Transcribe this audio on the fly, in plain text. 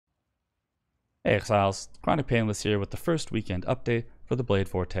Hey Exiles, Chronic Painless here with the first weekend update for the Blade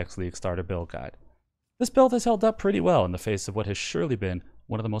Vortex League Starter Build Guide. This build has held up pretty well in the face of what has surely been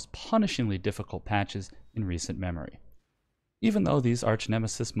one of the most punishingly difficult patches in recent memory. Even though these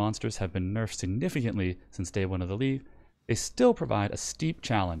Archnemesis monsters have been nerfed significantly since day one of the league, they still provide a steep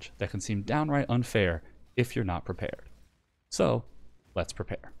challenge that can seem downright unfair if you're not prepared. So, let's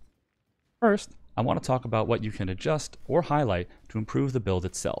prepare. First, I want to talk about what you can adjust or highlight to improve the build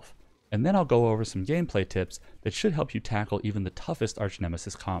itself, and then I'll go over some gameplay tips that should help you tackle even the toughest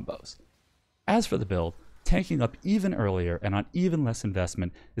Archnemesis combos. As for the build, tanking up even earlier and on even less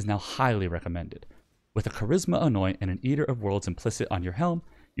investment is now highly recommended. With a Charisma Anoint and an Eater of Worlds implicit on your helm,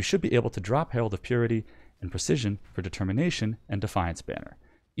 you should be able to drop Herald of Purity and Precision for Determination and Defiance Banner,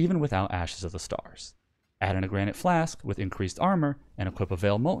 even without Ashes of the Stars. Add in a Granite Flask with increased armor and equip a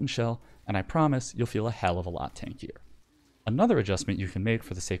Veil Molten Shell, and I promise you'll feel a hell of a lot tankier. Another adjustment you can make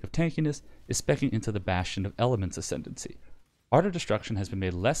for the sake of tankiness is speccing into the Bastion of Elements Ascendancy. Art of Destruction has been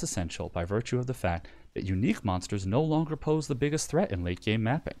made less essential by virtue of the fact that unique monsters no longer pose the biggest threat in late game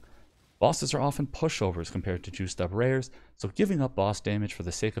mapping. Bosses are often pushovers compared to juiced up rares, so giving up boss damage for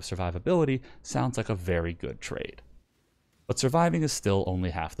the sake of survivability sounds like a very good trade. But surviving is still only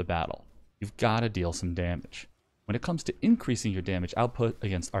half the battle. You've gotta deal some damage. When it comes to increasing your damage output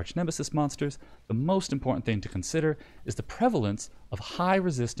against Archnemesis monsters, the most important thing to consider is the prevalence of high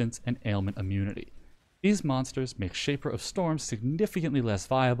resistance and ailment immunity. These monsters make Shaper of Storms significantly less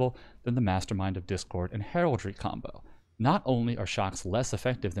viable than the Mastermind of Discord and Heraldry combo. Not only are shocks less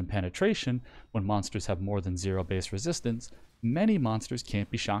effective than penetration when monsters have more than 0 base resistance, many monsters can't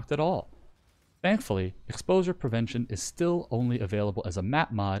be shocked at all. Thankfully, exposure prevention is still only available as a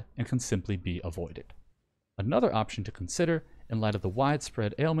map mod and can simply be avoided. Another option to consider, in light of the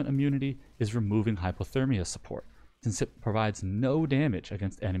widespread ailment immunity, is removing hypothermia support, since it provides no damage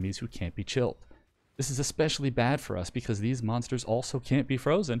against enemies who can't be chilled. This is especially bad for us because these monsters also can't be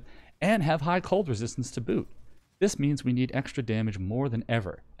frozen and have high cold resistance to boot. This means we need extra damage more than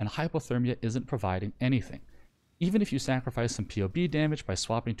ever, and hypothermia isn't providing anything. Even if you sacrifice some POB damage by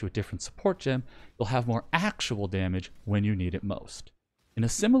swapping to a different support gem, you'll have more actual damage when you need it most. In a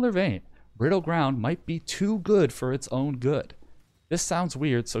similar vein, Brittle Ground might be too good for its own good. This sounds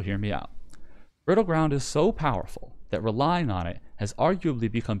weird, so hear me out. Brittle Ground is so powerful that relying on it has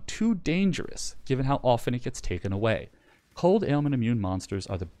arguably become too dangerous given how often it gets taken away. Cold ailment immune monsters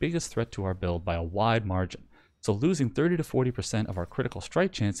are the biggest threat to our build by a wide margin, so losing 30 to 40% of our critical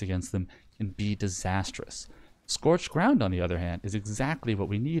strike chance against them can be disastrous. Scorched Ground, on the other hand, is exactly what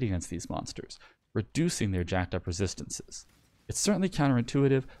we need against these monsters, reducing their jacked up resistances. It's certainly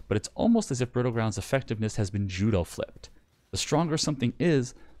counterintuitive, but it's almost as if Brittle Ground's effectiveness has been judo flipped. The stronger something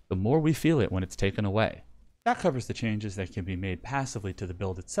is, the more we feel it when it's taken away. That covers the changes that can be made passively to the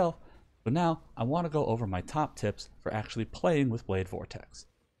build itself, but now I want to go over my top tips for actually playing with Blade Vortex.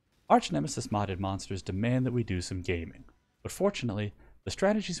 Archnemesis modded monsters demand that we do some gaming, but fortunately, the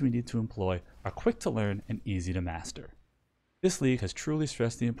strategies we need to employ are quick to learn and easy to master. This league has truly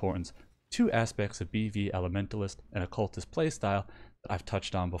stressed the importance of two aspects of BV Elementalist and Occultist playstyle that I've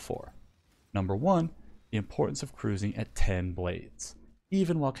touched on before. Number one, the importance of cruising at 10 blades,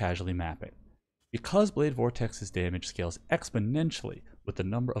 even while casually mapping. Because Blade Vortex's damage scales exponentially with the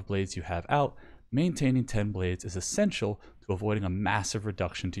number of blades you have out, maintaining 10 blades is essential to avoiding a massive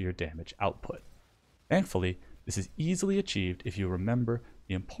reduction to your damage output. Thankfully, this is easily achieved if you remember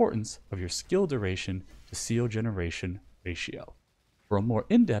the importance of your skill duration to CO generation ratio. For a more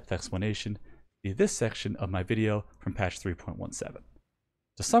in-depth explanation, see this section of my video from patch 3.17.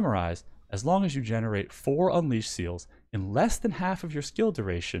 To summarize, as long as you generate 4 Unleashed Seals in less than half of your skill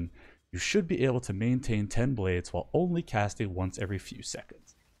duration, you should be able to maintain 10 blades while only casting once every few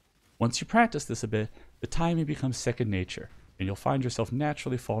seconds. Once you practice this a bit, the timing becomes second nature, and you'll find yourself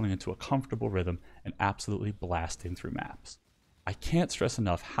naturally falling into a comfortable rhythm and absolutely blasting through maps. I can't stress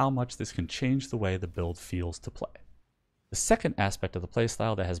enough how much this can change the way the build feels to play. The second aspect of the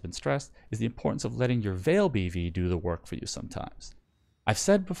playstyle that has been stressed is the importance of letting your Veil BV do the work for you sometimes. I've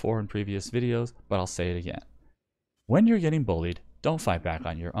said before in previous videos, but I'll say it again. When you're getting bullied, don't fight back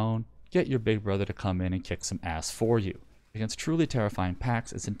on your own. Get your big brother to come in and kick some ass for you. Against truly terrifying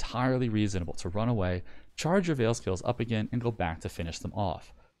packs, it's entirely reasonable to run away, charge your Veil skills up again, and go back to finish them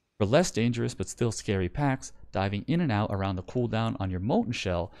off. For less dangerous but still scary packs, diving in and out around the cooldown on your Molten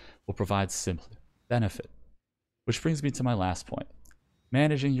Shell will provide simple benefit. Which brings me to my last point,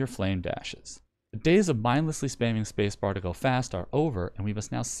 managing your flame dashes. The days of mindlessly spamming spacebar to go fast are over, and we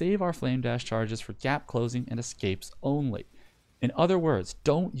must now save our flame dash charges for gap closing and escapes only. In other words,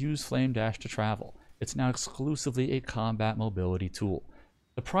 don't use flame dash to travel. It's now exclusively a combat mobility tool.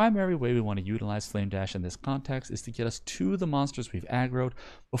 The primary way we want to utilize Flame Dash in this context is to get us to the monsters we've aggroed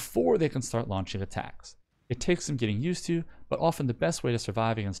before they can start launching attacks. It takes some getting used to, but often the best way to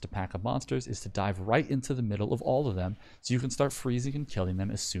survive against a pack of monsters is to dive right into the middle of all of them so you can start freezing and killing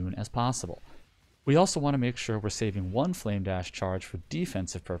them as soon as possible. We also want to make sure we're saving one Flame Dash charge for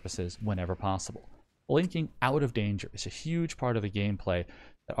defensive purposes whenever possible. Blinking out of danger is a huge part of the gameplay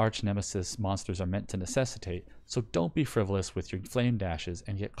that Archnemesis monsters are meant to necessitate, so don't be frivolous with your Flame Dashes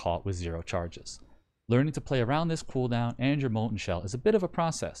and get caught with 0 charges. Learning to play around this cooldown and your Molten Shell is a bit of a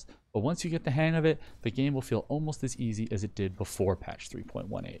process, but once you get the hang of it, the game will feel almost as easy as it did before patch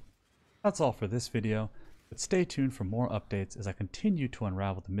 3.18. That's all for this video, but stay tuned for more updates as I continue to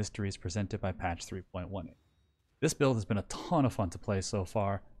unravel the mysteries presented by patch 3.18. This build has been a ton of fun to play so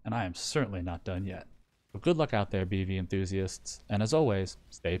far, and I am certainly not done yet. So good luck out there, BV enthusiasts, and as always,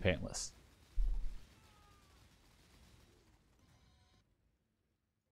 stay painless.